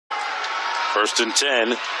First and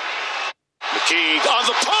 10. McKee on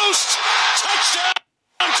the post. Touchdown,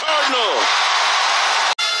 Cardinal.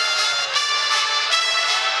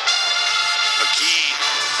 McKee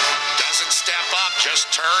doesn't step up,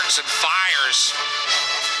 just turns and fires.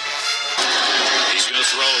 He's going to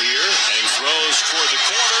throw here, and he throws toward the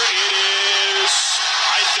corner. It is,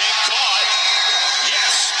 I think, caught.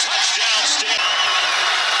 Yes, touchdown, Stanford.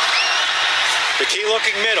 McKee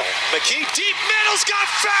looking middle. McKee deep middle's got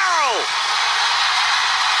Farrell.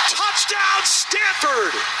 Touchdown,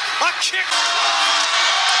 Stanford. A kick.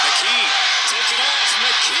 McKee taking off.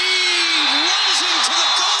 McKee runs into the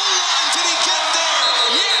goal line. Did he get there?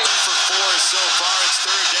 Yeah. For 4 so far, it's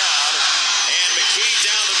third down. And McKee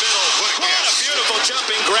down the middle. What a beautiful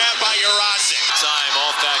jumping grab by Urasic. Time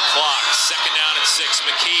off that clock. Second down and 6.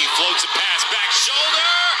 McKee floats a pass back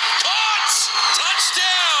shoulder. Caught!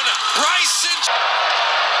 Touchdown! Bryson.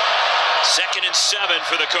 Second and 7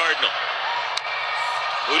 for the Cardinal.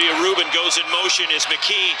 Udia Rubin goes in motion as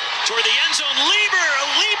McKee toward the end zone. Lieber, a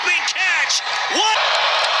leaping catch. What?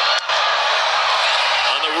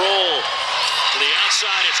 On the roll to the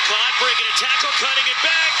outside. It's caught, breaking a tackle, cutting it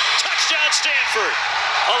back. Touchdown, Stanford.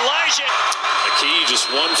 Elijah. McKee just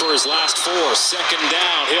 1 for his last 4. Second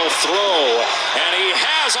down, he'll throw. And he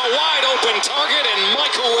has a wide open target in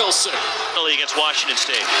Michael Wilson. Against Washington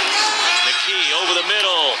State. McKee over the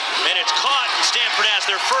middle, and it's caught, and Stanford has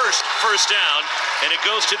their first down, and it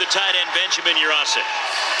goes to the tight end, Benjamin Urasic.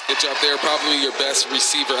 Good job there, probably your best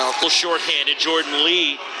receiver out. Short-handed, Jordan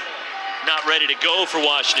Lee not ready to go for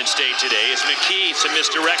Washington State today as McKee, some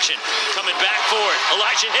misdirection, coming back for it.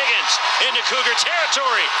 Elijah Higgins into Cougar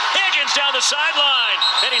territory. Higgins down the sideline,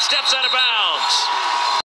 and he steps out of bounds.